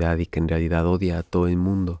la Navidad y que en realidad odia a todo el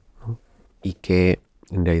mundo, ¿no? Y que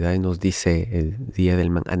en realidad nos dice el día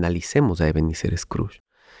del analicemos a Ebenezer Scrooge.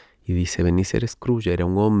 Y dice, Ebenezer Scrooge era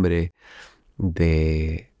un hombre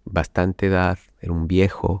de bastante edad, era un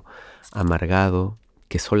viejo amargado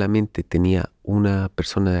que solamente tenía una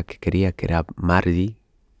persona a la que quería, que era Margie,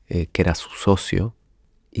 que era su socio,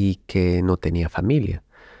 y que no tenía familia.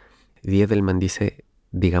 Edelman dice,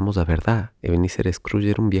 digamos la verdad, Ebenezer Scrooge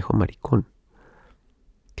era un viejo maricón,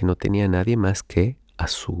 que no tenía nadie más que a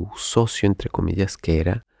su socio, entre comillas, que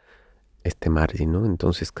era este margin, ¿no?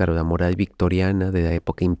 Entonces, claro, la moral victoriana de la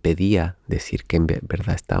época impedía decir que en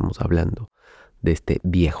verdad estábamos hablando de este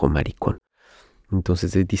viejo maricón.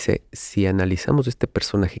 Entonces él dice, si analizamos este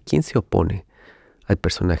personaje, ¿quién se opone al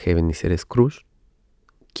personaje de Ebenezer Scrooge?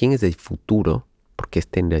 ¿Quién es del futuro? Porque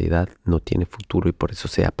este en realidad no tiene futuro y por eso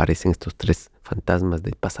se aparecen estos tres fantasmas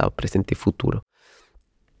del pasado, presente y futuro.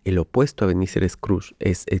 El opuesto a Ebenezer Scrooge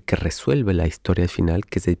es el que resuelve la historia al final,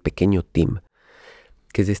 que es el pequeño Tim,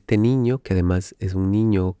 que es este niño, que además es un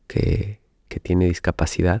niño que tiene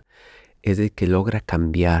discapacidad, es el que logra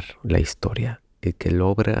cambiar la historia, el que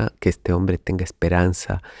logra que este hombre tenga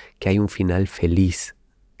esperanza, que hay un final feliz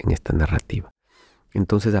en esta narrativa.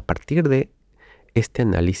 Entonces, a partir de este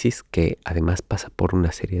análisis, que además pasa por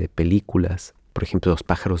una serie de películas, por ejemplo, Los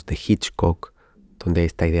pájaros de Hitchcock, donde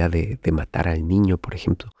esta idea de matar al niño, por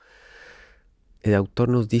ejemplo, el autor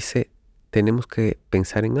nos dice, tenemos que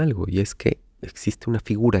pensar en algo, y es que existe una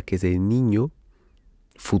figura que es el niño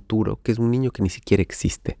futuro, que es un niño que ni siquiera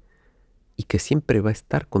existe, y que siempre va a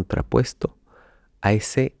estar contrapuesto a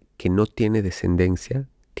ese que no tiene descendencia,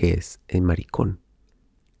 que es el maricón.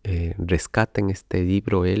 Rescata en este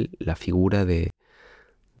libro él la figura del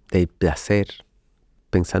placer,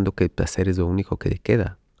 pensando que el placer es lo único que le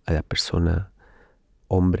queda a la persona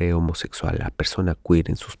hombre homosexual, a la persona queer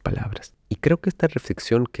en sus palabras. Y creo que esta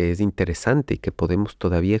reflexión que es interesante y que podemos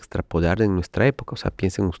todavía extrapolar en nuestra época, o sea,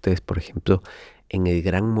 piensen ustedes, por ejemplo, en el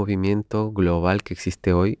gran movimiento global que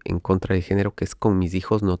existe hoy en contra del género, que es con mis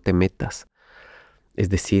hijos no te metas. Es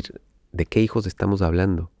decir, ¿de qué hijos estamos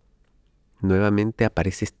hablando? Nuevamente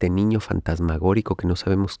aparece este niño fantasmagórico que no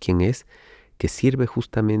sabemos quién es, que sirve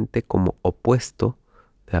justamente como opuesto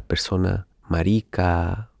de la persona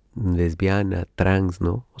marica, lesbiana, trans,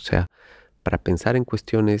 ¿no? O sea, para pensar en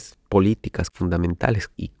cuestiones políticas fundamentales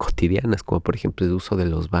y cotidianas, como por ejemplo el uso de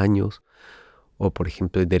los baños, o por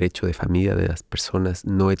ejemplo el derecho de familia de las personas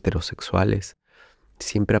no heterosexuales,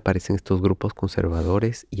 siempre aparecen estos grupos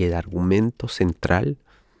conservadores y el argumento central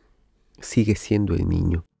sigue siendo el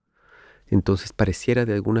niño. Entonces pareciera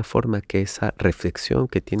de alguna forma que esa reflexión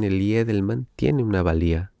que tiene Lee Edelman tiene una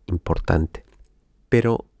valía importante.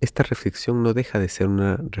 Pero esta reflexión no deja de ser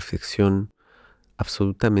una reflexión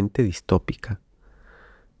absolutamente distópica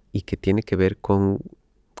y que tiene que ver con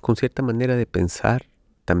cierta manera de pensar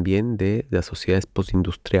también de las sociedades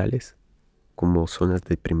postindustriales como son las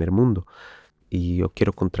del primer mundo. Y yo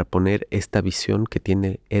quiero contraponer esta visión que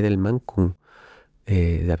tiene Edelman con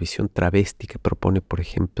la visión travesti que propone, por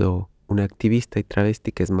ejemplo, una activista y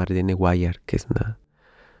travesti que es Marlene Guayar, que es una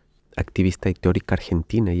activista y teórica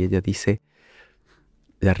argentina, y ella dice,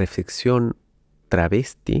 la reflexión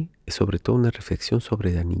travesti es sobre todo una reflexión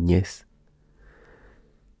sobre la niñez,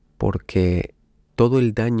 porque todo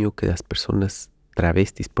el daño que las personas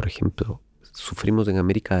travestis, por ejemplo, sufrimos en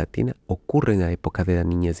América Latina ocurre en la época de la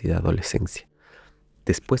niñez y la adolescencia.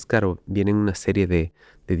 Después, claro, vienen una serie de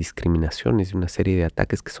discriminaciones y una serie de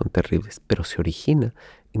ataques que son terribles, pero se origina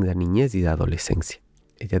en la niñez y la adolescencia.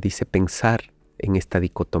 Ella dice pensar en esta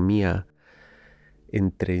dicotomía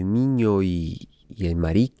entre el niño y el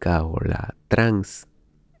marica o la trans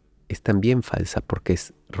es también falsa porque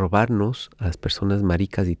es robarnos a las personas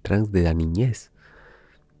maricas y trans de la niñez.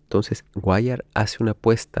 Entonces, Guayar hace una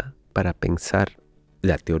apuesta para pensar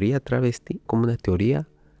la teoría travesti como una teoría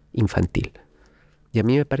infantil. Y a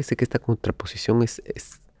mí me parece que esta contraposición es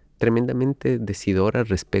tremendamente decidora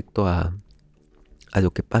respecto a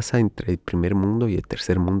lo que pasa entre el primer mundo y el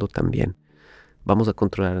tercer mundo también. Vamos a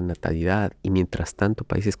controlar la natalidad y mientras tanto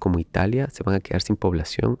países como Italia se van a quedar sin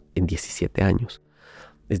población en 17 años.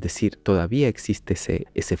 Es decir, todavía existe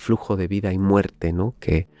ese flujo de vida y muerte, ¿no?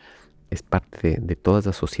 Que es parte de todas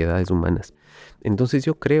las sociedades humanas. Entonces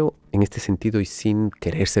yo creo, en este sentido y sin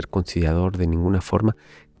querer ser conciliador de ninguna forma,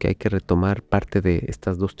 que hay que retomar parte de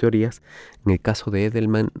estas dos teorías. En el caso de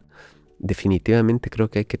Edelman, definitivamente creo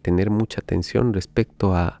que hay que tener mucha atención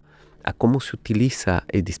respecto a cómo se utiliza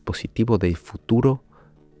el dispositivo del futuro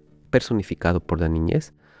personificado por la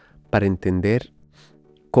niñez para entender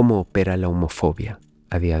cómo opera la homofobia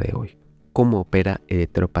a día de hoy, cómo opera el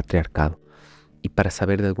heteropatriarcado y para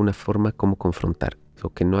saber de alguna forma cómo confrontar. Lo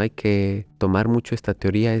que no hay que tomar mucho esta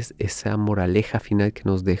teoría es esa moraleja final que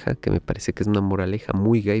nos deja, que me parece que es una moraleja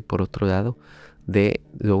muy gay por otro lado, de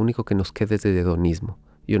lo único que nos queda es el hedonismo.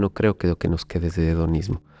 Yo no creo que lo que nos quede es el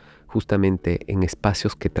hedonismo. Justamente en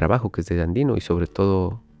espacios que trabajo, que es de andino y sobre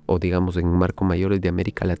todo, o digamos en un marco mayor de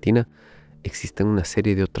América Latina, existen una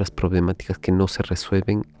serie de otras problemáticas que no se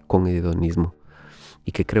resuelven con el hedonismo.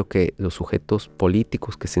 Y que creo que los sujetos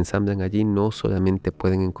políticos que se ensamblan allí no solamente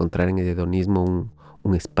pueden encontrar en el hedonismo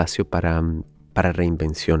un espacio para para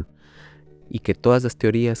reinvención. Y que todas las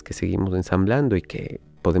teorías que seguimos ensamblando y que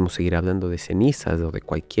podemos seguir hablando de cenizas o de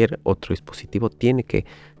cualquier otro dispositivo, tiene que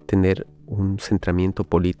tener un centramiento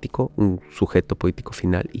político, un sujeto político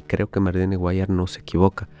final, y creo que Marlene Guayar no se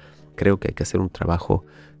equivoca. Creo que hay que hacer un trabajo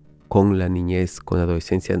con la niñez, con la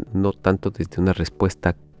adolescencia, no tanto desde una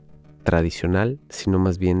respuesta tradicional, sino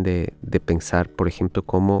más bien de pensar, por ejemplo,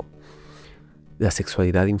 cómo la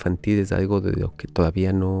sexualidad infantil es algo de lo que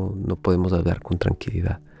todavía no podemos hablar con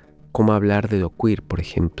tranquilidad. Cómo hablar de lo queer, por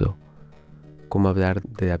ejemplo. Cómo hablar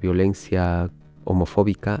de la violencia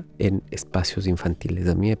homofóbica en espacios infantiles.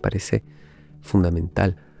 A mí me parece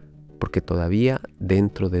fundamental, porque todavía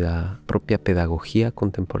dentro de la propia pedagogía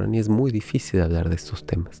contemporánea es muy difícil hablar de estos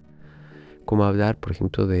temas. Cómo hablar, por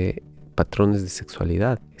ejemplo, de patrones de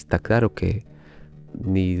sexualidad. Está claro que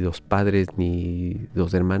ni los padres, ni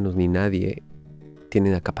los hermanos, ni nadie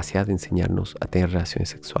tienen la capacidad de enseñarnos a tener relaciones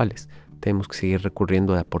sexuales. Tenemos que seguir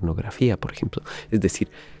recurriendo a la pornografía, por ejemplo. Es decir,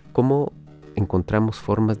 cómo encontramos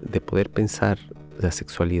formas de poder pensar la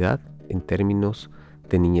sexualidad en términos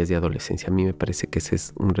de niñez y adolescencia. A mí me parece que ese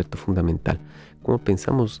es un reto fundamental. Cómo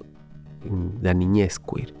pensamos en la niñez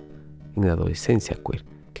queer, en la adolescencia queer,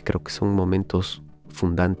 que creo que son momentos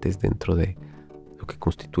fundantes dentro de lo que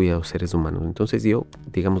constituye a los seres humanos. Entonces yo,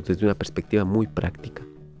 digamos, desde una perspectiva muy práctica,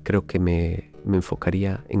 creo que me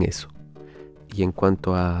enfocaría en eso. Y en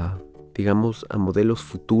cuanto a, digamos, a modelos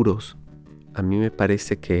futuros, a mí me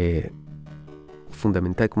parece que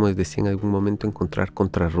fundamental, como les decía en algún momento, encontrar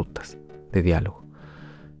contrarrutas de diálogo.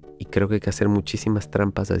 Y creo que hay que hacer muchísimas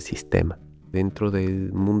trampas al sistema. Dentro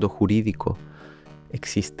del mundo jurídico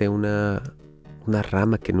existe una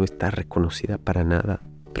rama que no está reconocida para nada,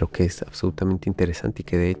 pero que es absolutamente interesante y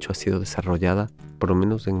que de hecho ha sido desarrollada, por lo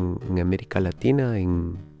menos en América Latina,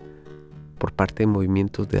 por parte de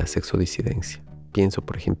movimientos de la sexodisidencia. Pienso,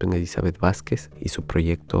 por ejemplo, en Elizabeth Vázquez y su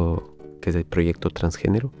proyecto, que es el proyecto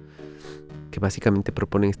transgénero, que básicamente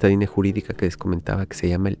proponen esta línea jurídica que les comentaba, que se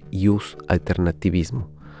llama el ius alternativismo.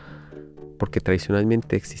 Porque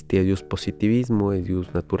tradicionalmente existía el ius positivismo, el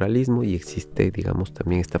ius naturalismo, y existe, digamos,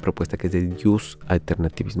 también esta propuesta que es el ius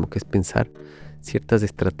alternativismo, que es pensar ciertas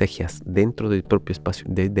estrategias dentro del propio espacio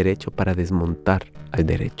del derecho para desmontar al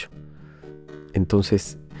derecho.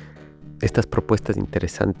 Entonces, estas propuestas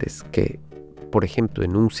interesantes que, por ejemplo,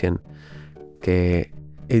 enuncian que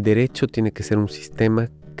el derecho tiene que ser un sistema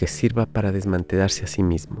que sirva para desmantelarse a sí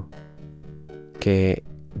mismo, que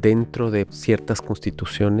dentro de ciertas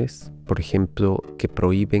constituciones, por ejemplo, que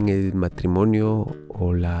prohíben el matrimonio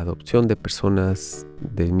o la adopción de personas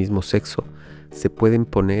del mismo sexo, se pueden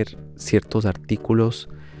poner ciertos artículos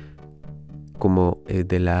como el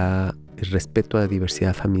respeto a la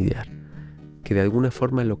diversidad familiar, que de alguna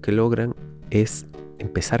forma lo que logran es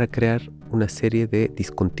empezar a crear una serie de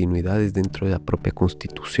discontinuidades dentro de la propia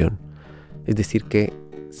Constitución. Es decir, que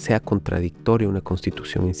sea contradictoria una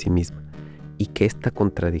Constitución en sí misma y que esta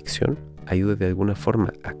contradicción ayude de alguna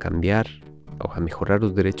forma a cambiar o a mejorar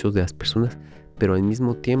los derechos de las personas, pero al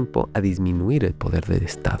mismo tiempo a disminuir el poder del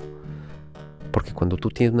Estado. Porque cuando tú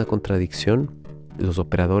tienes una contradicción, los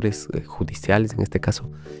operadores judiciales, en este caso,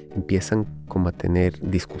 empiezan como a tener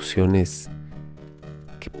discusiones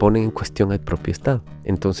que ponen en cuestión al propio Estado.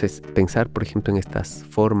 Entonces, pensar, por ejemplo, en estas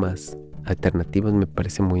formas alternativas me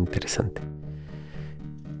parece muy interesante.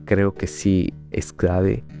 Creo que sí es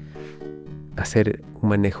clave hacer un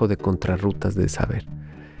manejo de contrarrutas del saber.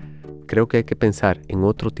 Creo que hay que pensar en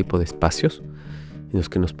otro tipo de espacios en los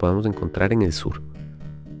que nos podamos encontrar en el sur.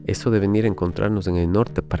 Eso de venir a encontrarnos en el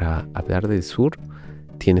norte para hablar del sur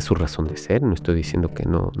tiene su razón de ser. No estoy diciendo que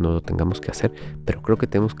no lo tengamos que hacer, pero creo que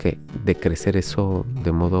tenemos que decrecer eso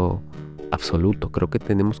de modo absoluto. Creo que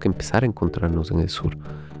tenemos que empezar a encontrarnos en el sur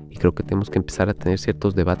y creo que tenemos que empezar a tener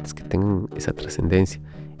ciertos debates que tengan esa trascendencia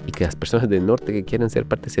y que las personas del norte que quieran ser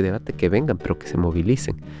parte de ese debate que vengan, pero que se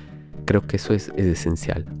movilicen. Creo que eso es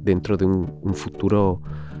esencial. Dentro de un futuro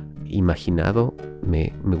imaginado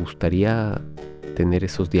me gustaría tener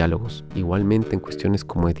esos diálogos. Igualmente en cuestiones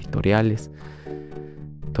como editoriales,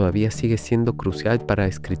 todavía sigue siendo crucial para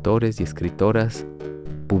escritores y escritoras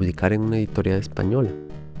publicar en una editorial española,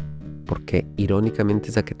 porque irónicamente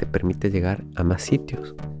es la que te permite llegar a más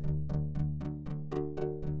sitios.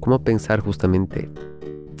 ¿Cómo pensar justamente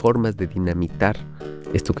formas de dinamitar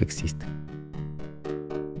esto que existe?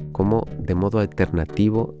 ¿Cómo de modo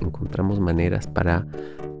alternativo encontramos maneras para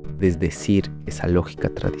desdecir esa lógica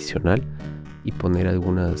tradicional y poner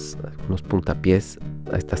algunos puntapiés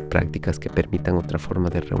a estas prácticas que permitan otra forma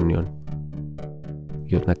de reunión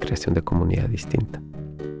y una creación de comunidad distinta?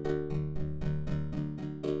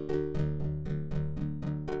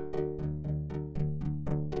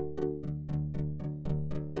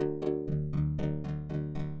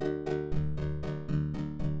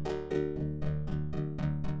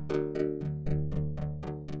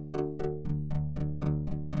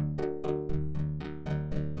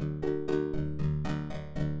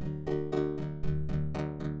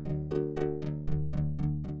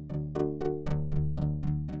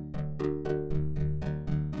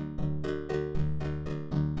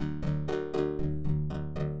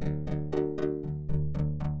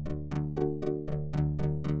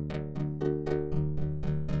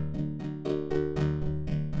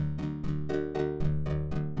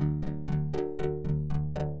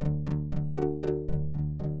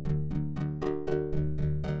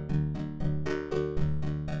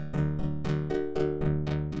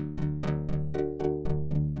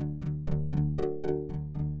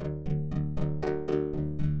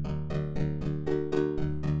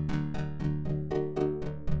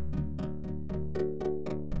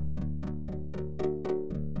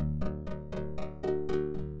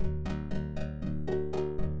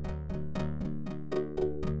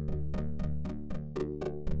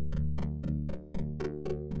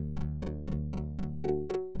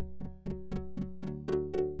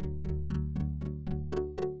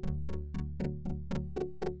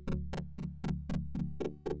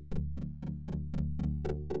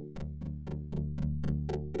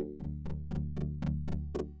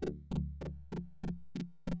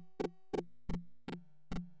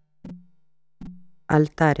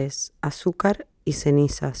 altares, azúcar y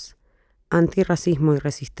cenizas, antirracismo y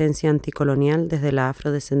resistencia anticolonial desde la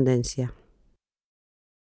afrodescendencia.